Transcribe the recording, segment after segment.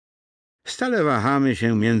Stale wahamy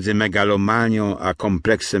się między megalomanią a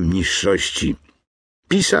kompleksem niższości.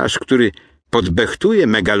 Pisarz, który podbechtuje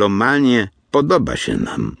megalomanię, podoba się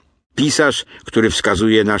nam. Pisarz, który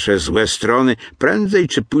wskazuje nasze złe strony, prędzej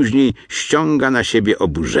czy później ściąga na siebie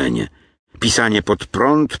oburzenie. Pisanie pod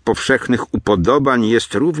prąd powszechnych upodobań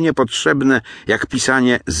jest równie potrzebne, jak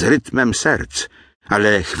pisanie z rytmem serc.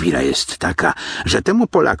 Ale chwila jest taka, że temu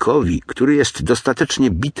Polakowi, który jest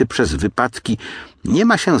dostatecznie bity przez wypadki, nie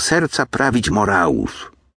ma się serca prawić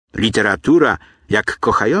morałów. Literatura, jak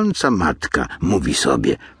kochająca matka, mówi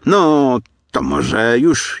sobie: no, to może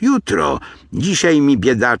już jutro, dzisiaj mi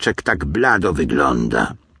biedaczek tak blado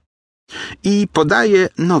wygląda. I podaje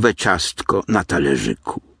nowe ciastko na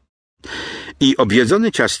talerzyku. I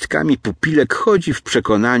objedzony ciastkami pupilek chodzi w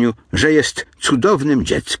przekonaniu, że jest cudownym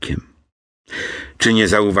dzieckiem. Czy nie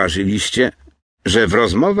zauważyliście, że w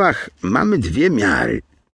rozmowach mamy dwie miary?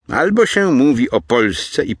 Albo się mówi o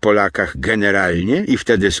Polsce i Polakach generalnie i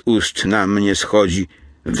wtedy z ust na mnie schodzi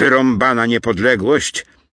wyrąbana niepodległość,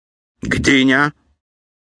 Gdynia,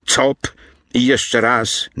 COP i jeszcze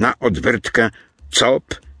raz na odwrotkę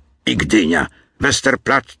COP i Gdynia,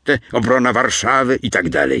 Westerplatte, obrona Warszawy i tak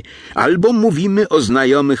dalej. Albo mówimy o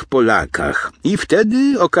znajomych Polakach i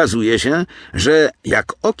wtedy okazuje się, że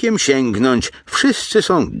jak okiem sięgnąć, wszyscy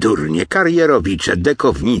są durnie, karierowicze,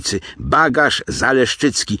 dekownicy, bagaż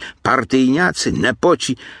zaleszczycki, partyjniacy,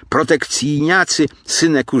 nepoci, protekcyjniacy,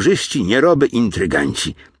 synekurzyści, nieroby,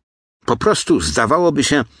 intryganci. Po prostu zdawałoby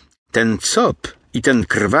się, ten COP i ten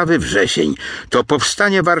krwawy wrzesień, to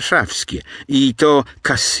powstanie warszawskie i to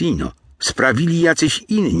Cassino sprawili jacyś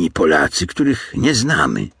inni Polacy, których nie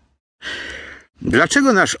znamy.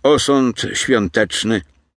 Dlaczego nasz osąd świąteczny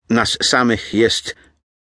nas samych jest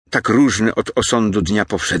tak różny od osądu dnia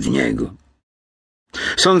powszedniego?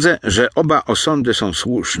 Sądzę, że oba osądy są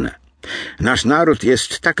słuszne. Nasz naród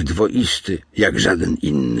jest tak dwoisty, jak żaden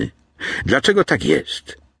inny. Dlaczego tak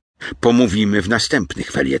jest? Pomówimy w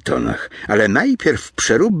następnych felietonach, ale najpierw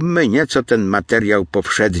przeróbmy nieco ten materiał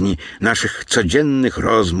powszedni naszych codziennych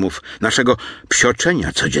rozmów, naszego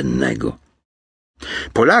psioczenia codziennego.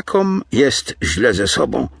 Polakom jest źle ze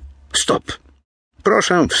sobą. Stop!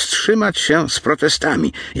 Proszę wstrzymać się z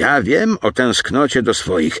protestami. Ja wiem o tęsknocie do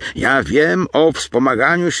swoich. Ja wiem o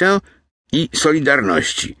wspomaganiu się i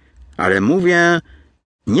solidarności. Ale mówię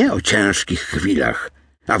nie o ciężkich chwilach,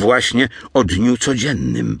 a właśnie o dniu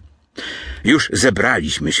codziennym. Już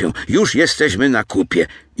zebraliśmy się, już jesteśmy na kupie.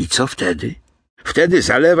 I co wtedy? Wtedy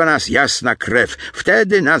zalewa nas jasna krew,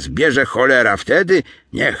 wtedy nas bierze cholera, wtedy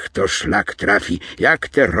niech to szlak trafi, jak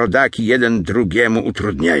te rodaki jeden drugiemu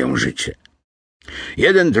utrudniają życie.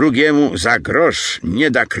 Jeden drugiemu za grosz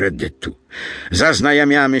nie da kredytu.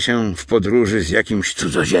 Zaznajamiamy się w podróży z jakimś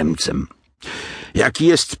cudzoziemcem. Jaki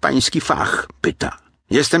jest pański fach? Pyta.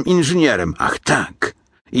 Jestem inżynierem. Ach tak.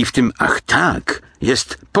 I w tym ach tak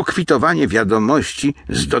jest pokwitowanie wiadomości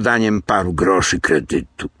z dodaniem paru groszy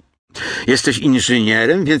kredytu. Jesteś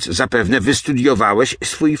inżynierem, więc zapewne wystudiowałeś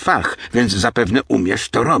swój fach, więc zapewne umiesz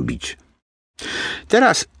to robić.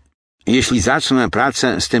 Teraz, jeśli zacznę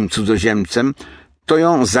pracę z tym cudzoziemcem, to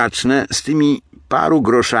ją zacznę z tymi paru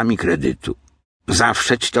groszami kredytu.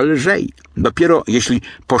 Zawszeć to lżej. Dopiero jeśli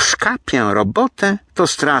poszkapię robotę, to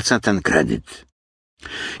stracę ten kredyt.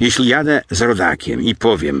 Jeśli jadę z rodakiem i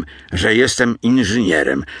powiem, że jestem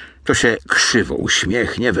inżynierem, to się krzywo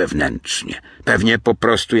uśmiechnie wewnętrznie. Pewnie po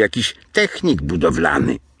prostu jakiś technik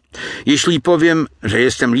budowlany. Jeśli powiem, że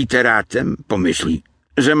jestem literatem, pomyśli,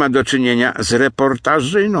 że ma do czynienia z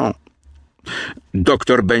reportażyną.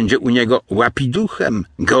 Doktor będzie u niego łapiduchem,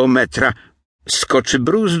 geometra skoczy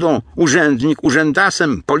bruzdą, urzędnik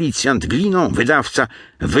urzędasem, policjant gliną, wydawca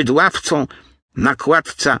wydławcą,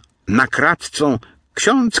 nakładca nakradcą,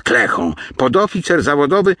 ksiądz klechą, podoficer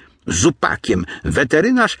zawodowy zupakiem,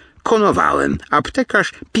 weterynarz konowałem,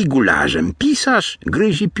 aptekarz pigularzem, pisarz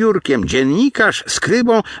gryzi piórkiem, dziennikarz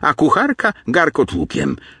skrybą, a kucharka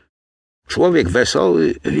garkotłukiem. Człowiek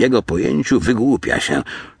wesoły w jego pojęciu wygłupia się,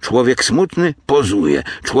 człowiek smutny pozuje,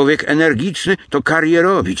 człowiek energiczny to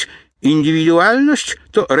karierowicz, indywidualność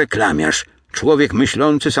to reklamiarz, człowiek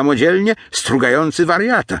myślący samodzielnie strugający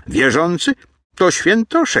wariata, wierzący to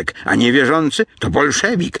świętoszek, a niewierzący to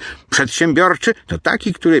bolszewik, przedsiębiorczy to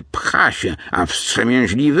taki, który pcha się, a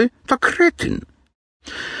wstrzemięźliwy to kretyn.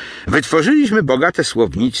 Wytworzyliśmy bogate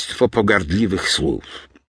słownictwo pogardliwych słów.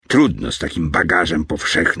 Trudno z takim bagażem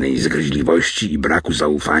powszechnej zgryźliwości i braku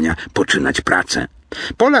zaufania poczynać pracę.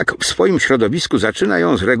 Polak w swoim środowisku zaczyna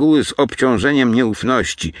ją z reguły z obciążeniem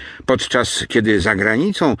nieufności, podczas kiedy za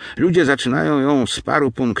granicą ludzie zaczynają ją z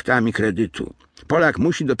paru punktami kredytu. Polak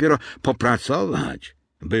musi dopiero popracować,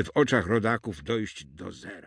 by w oczach rodaków dojść do zera.